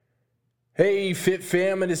Hey, Fit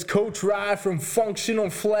Fam, it is Coach Rye from Functional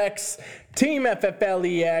Flex, Team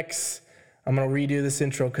FFLEX. I'm going to redo this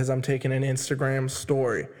intro because I'm taking an Instagram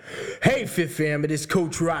story. Hey, Fit Fam, it is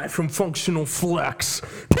Coach Rye from Functional Flex,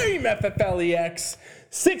 Team FFLEX,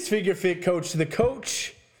 six-figure fit coach, the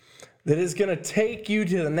coach that is going to take you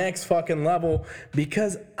to the next fucking level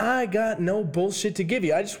because I got no bullshit to give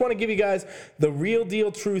you. I just want to give you guys the real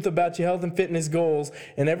deal truth about your health and fitness goals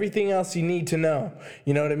and everything else you need to know.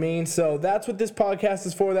 You know what I mean? So that's what this podcast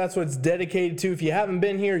is for. That's what it's dedicated to. If you haven't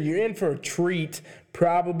been here, you're in for a treat,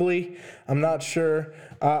 probably. I'm not sure.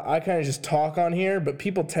 I kind of just talk on here, but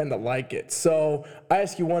people tend to like it. So I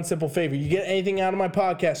ask you one simple favor. You get anything out of my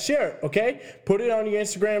podcast, share it, okay? Put it on your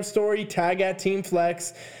Instagram story, tag at Team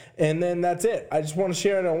Flex. And then that's it. I just want to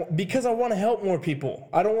share it because I want to help more people.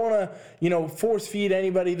 I don't want to, force feed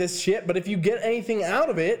anybody this shit. But if you get anything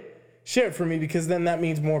out of it, share it for me because then that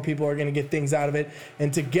means more people are going to get things out of it.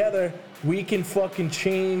 And together, we can fucking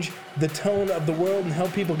change the tone of the world and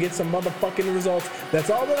help people get some motherfucking results.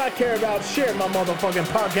 That's all that I care about. Share my motherfucking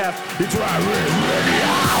podcast. It's Rye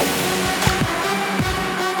Radio.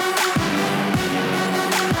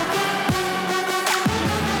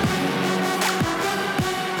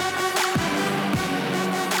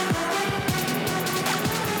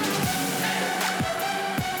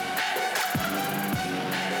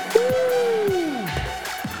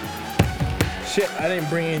 Shit, I didn't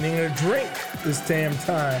bring anything to drink this damn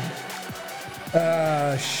time.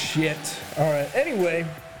 Shit. All right, anyway,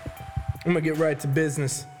 I'm gonna get right to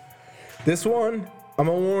business. This one, I'm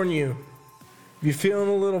gonna warn you. If you're feeling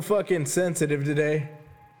a little fucking sensitive today,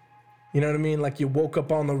 you know what I mean? Like you woke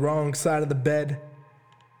up on the wrong side of the bed.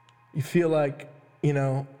 You feel like,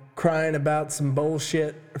 crying about some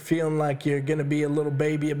bullshit or feeling like you're gonna be a little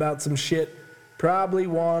baby about some shit. Probably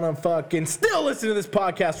wanna fucking still listen to this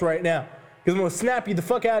podcast right now. Because I'm going to snap you the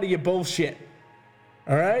fuck out of your bullshit.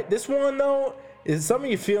 All right? This one, though, is some of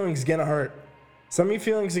your feelings going to hurt. Some of your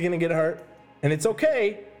feelings are going to get hurt. And it's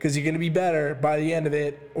okay, because you're going to be better by the end of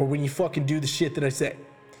it or when you fucking do the shit that I say.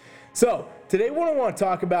 So, today what I want to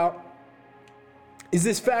talk about is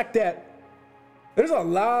this fact that there's a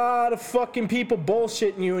lot of fucking people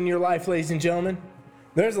bullshitting you in your life, ladies and gentlemen.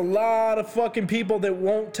 There's a lot of fucking people that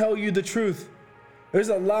won't tell you the truth. There's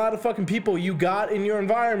a lot of fucking people you got in your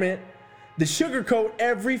environment to sugarcoat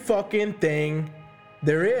every fucking thing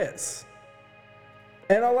there is.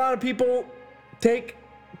 And a lot of people take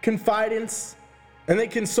confidence and they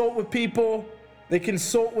consult with people, they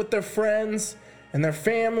consult with their friends and their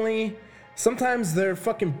family, sometimes their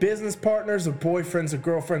fucking business partners or boyfriends or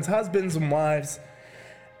girlfriends, husbands and wives.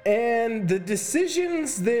 And the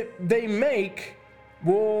decisions that they make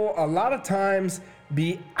will a lot of times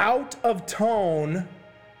be out of tone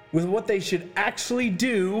with what they should actually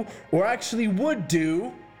do or actually would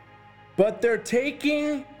do, but they're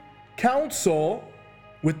taking counsel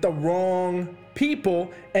with the wrong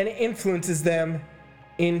people and it influences them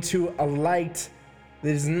into a light that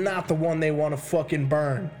is not the one they want to fucking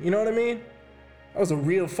burn. You know what I mean? That was a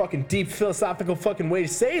real fucking deep philosophical fucking way to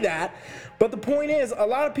say that. But the point is, a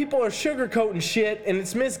lot of people are sugarcoating shit and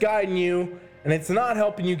it's misguiding you and it's not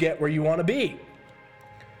helping you get where you want to be.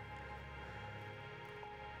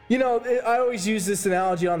 I always use this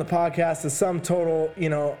analogy on the podcast, the sum total,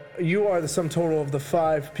 you are the sum total of the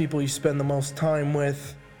 5 people you spend the most time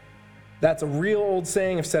with. That's a real old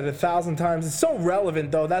saying. I've said it 1,000 times. It's so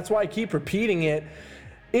relevant, though. That's why I keep repeating it.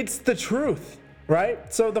 It's the truth,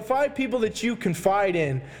 right? So the 5 people that you confide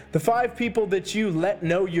in, the 5 people that you let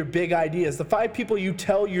know your big ideas, the 5 people you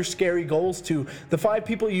tell your scary goals to, the 5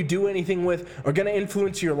 people you do anything with are going to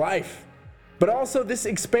influence your life. But also, this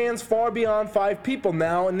expands far beyond 5 people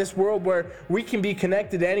now in this world where we can be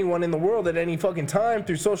connected to anyone in the world at any fucking time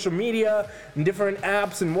through social media and different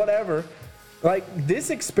apps and whatever. Like,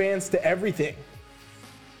 this expands to everything.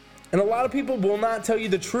 And a lot of people will not tell you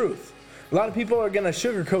the truth. A lot of people are going to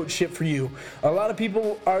sugarcoat shit for you. A lot of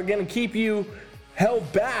people are going to keep you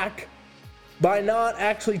held back by not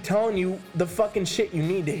actually telling you the fucking shit you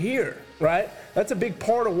need to hear, right? That's a big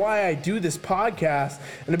part of why I do this podcast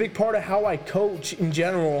and a big part of how I coach in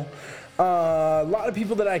general. A lot of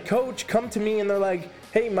people that I coach come to me and they're like,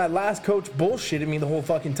 hey, my last coach bullshitted me the whole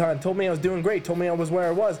fucking time, told me I was doing great, told me I was where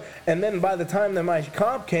I was. And then by the time that my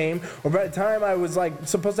comp came, or by the time I was like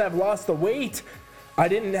supposed to have lost the weight, I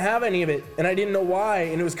didn't have any of it, and I didn't know why,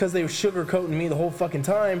 and it was because they were sugarcoating me the whole fucking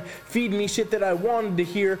time, feeding me shit that I wanted to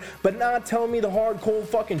hear, but not telling me the hard, cold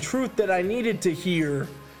fucking truth that I needed to hear.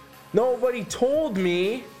 Nobody told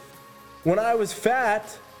me when I was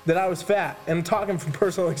fat that I was fat. And I'm talking from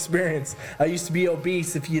personal experience. I used to be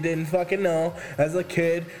obese, if you didn't fucking know, as a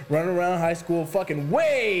kid, running around high school fucking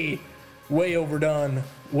way way overdone,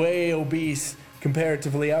 way obese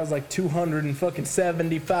comparatively. I was like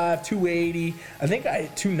 275, 280. I think I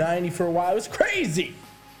hit 290 for a while. It was crazy.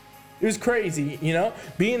 It was crazy, you know?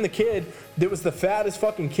 Being the kid that was the fattest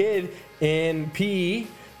fucking kid in PE,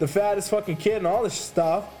 the fattest fucking kid and all this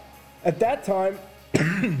stuff. At that time,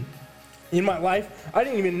 in my life, I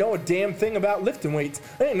didn't even know a damn thing about lifting weights.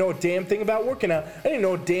 I didn't know a damn thing about working out. I didn't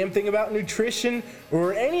know a damn thing about nutrition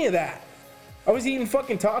or any of that. I was eating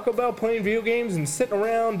fucking Taco Bell, playing video games, and sitting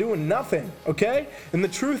around doing nothing, okay? And the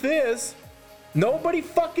truth is, nobody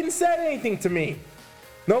fucking said anything to me.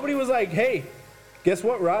 Nobody was like, hey, guess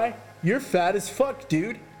what, Rye? You're fat as fuck,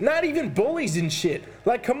 dude. Not even bullies and shit.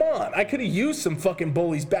 Like, come on. I could have used some fucking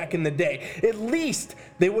bullies back in the day. At least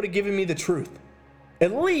they would have given me the truth.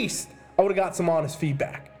 At least I would have got some honest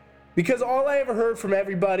feedback. Because all I ever heard from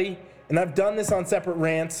everybody, and I've done this on separate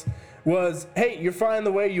rants, was, hey, you're fine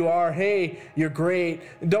the way you are. Hey, you're great.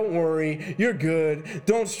 Don't worry. You're good.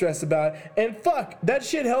 Don't stress about it. And fuck, that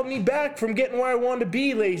shit held me back from getting where I wanted to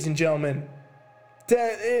be, ladies and gentlemen.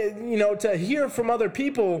 To hear from other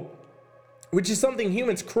people, which is something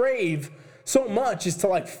humans crave so much, is to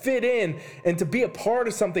like fit in and to be a part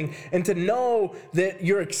of something and to know that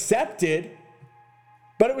you're accepted.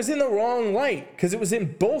 But it was in the wrong light because it was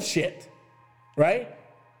in bullshit, right?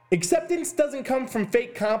 Acceptance doesn't come from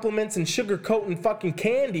fake compliments and sugarcoating fucking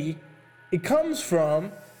candy. It comes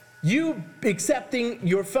from you accepting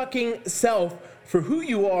your fucking self for who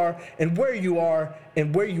you are and where you want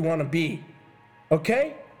to be.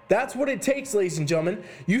 Okay? That's what it takes, ladies and gentlemen.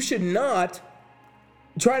 You should not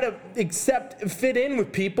try to fit in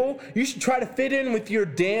with people. You should try to fit in with your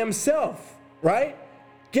damn self, right?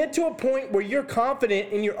 Get to a point where you're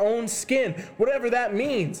confident in your own skin, whatever that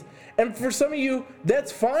means. And for some of you,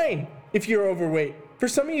 that's fine if you're overweight. For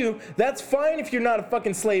some of you, that's fine if you're not a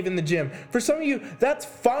fucking slave in the gym. For some of you, that's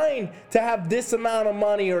fine to have this amount of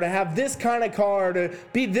money or to have this kind of car, to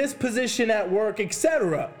be this position at work,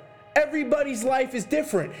 etc. Everybody's life is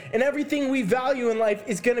different, and everything we value in life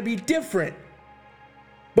is going to be different.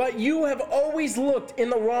 But you have always looked in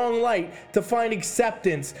the wrong light to find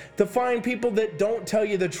acceptance, to find people that don't tell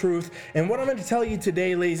you the truth. And what I'm going to tell you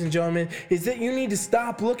today, ladies and gentlemen, is that you need to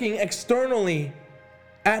stop looking externally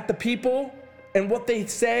at the people and what they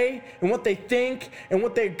say and what they think and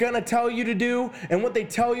what they're going to tell you to do and what they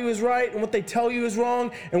tell you is right and what they tell you is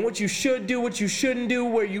wrong and what you should do, what you shouldn't do,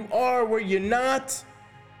 where you are, where you're not.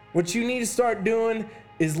 What you need to start doing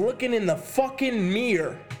is looking in the fucking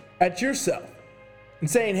mirror at yourself and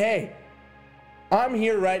saying, hey, I'm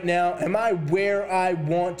here right now. Am I where I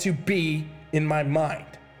want to be in my mind?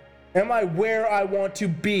 Am I where I want to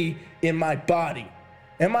be in my body?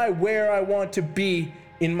 Am I where I want to be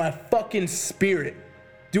in my fucking spirit?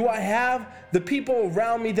 Do I have the people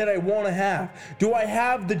around me that I want to have? Do I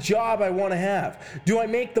have the job I want to have? Do I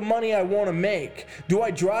make the money I want to make? Do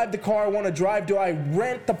I drive the car I want to drive? Do I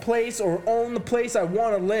rent the place or own the place I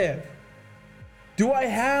want to live? Do I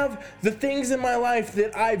have the things in my life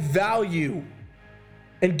that I value?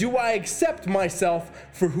 And do I accept myself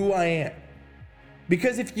for who I am?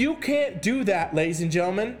 Because if you can't do that, ladies and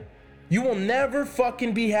gentlemen, you will never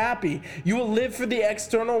fucking be happy. You will live for the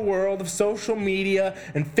external world of social media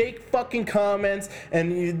and fake fucking comments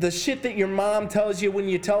and the shit that your mom tells you when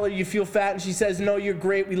you tell her you feel fat and she says, no, you're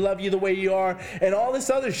great, we love you the way you are, and all this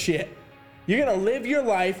other shit. You're gonna live your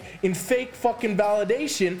life in fake fucking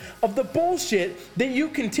validation of the bullshit that you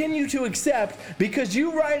continue to accept because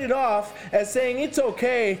you write it off as saying it's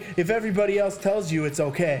okay if everybody else tells you it's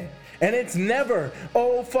okay. And it's never,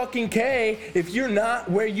 oh fucking K, if you're not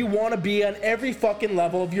where you want to be on every fucking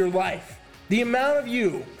level of your life. The amount of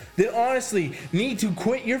you that honestly need to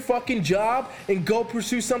quit your fucking job and go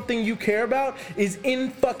pursue something you care about is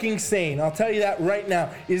fucking insane. I'll tell you that right now.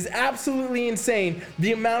 It is absolutely insane.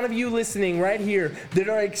 The amount of you listening right here that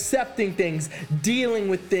are accepting things, dealing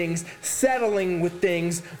with things, settling with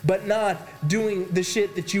things, but not doing the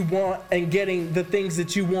shit that you want and getting the things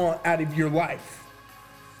that you want out of your life.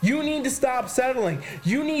 You need to stop settling.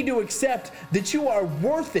 You need to accept that you are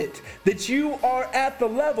worth it, that you are at the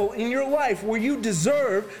level in your life where you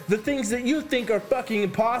deserve the things that you think are fucking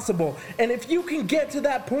impossible. And if you can get to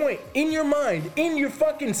that point in your mind, in your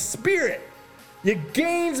fucking spirit, your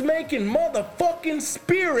gains making motherfucking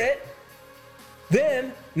spirit,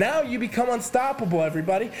 then now you become unstoppable,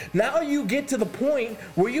 everybody. Now you get to the point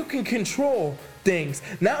where you can control things.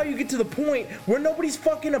 Now you get to the point where nobody's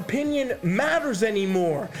fucking opinion matters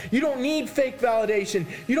anymore. You don't need fake validation.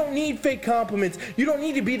 You don't need fake compliments. You don't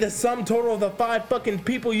need to be the sum total of the 5 fucking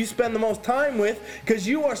people you spend the most time with, because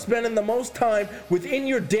you are spending the most time within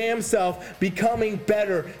your damn self becoming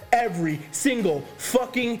better every single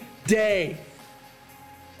fucking day.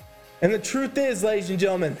 And the truth is, ladies and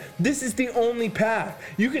gentlemen, this is the only path.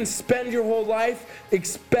 You can spend your whole life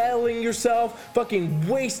expelling yourself, fucking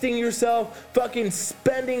wasting yourself, fucking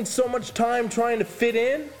spending so much time trying to fit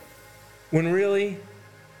in, when really,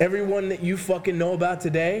 everyone that you fucking know about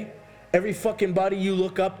today, every fucking body you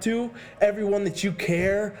look up to, everyone that you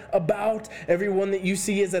care about, everyone that you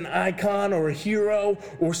see as an icon or a hero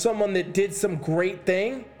or someone that did some great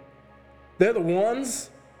thing, they're the ones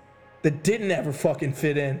that didn't ever fucking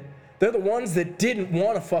fit in. They're the ones that didn't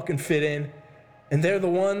want to fucking fit in. And they're the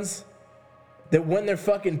ones that when they're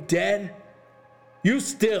fucking dead, you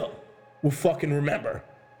still will fucking remember.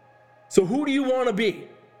 So who do you want to be?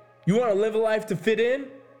 You want to live a life to fit in?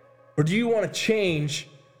 Or do you want to change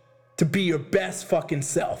to be your best fucking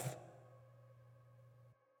self?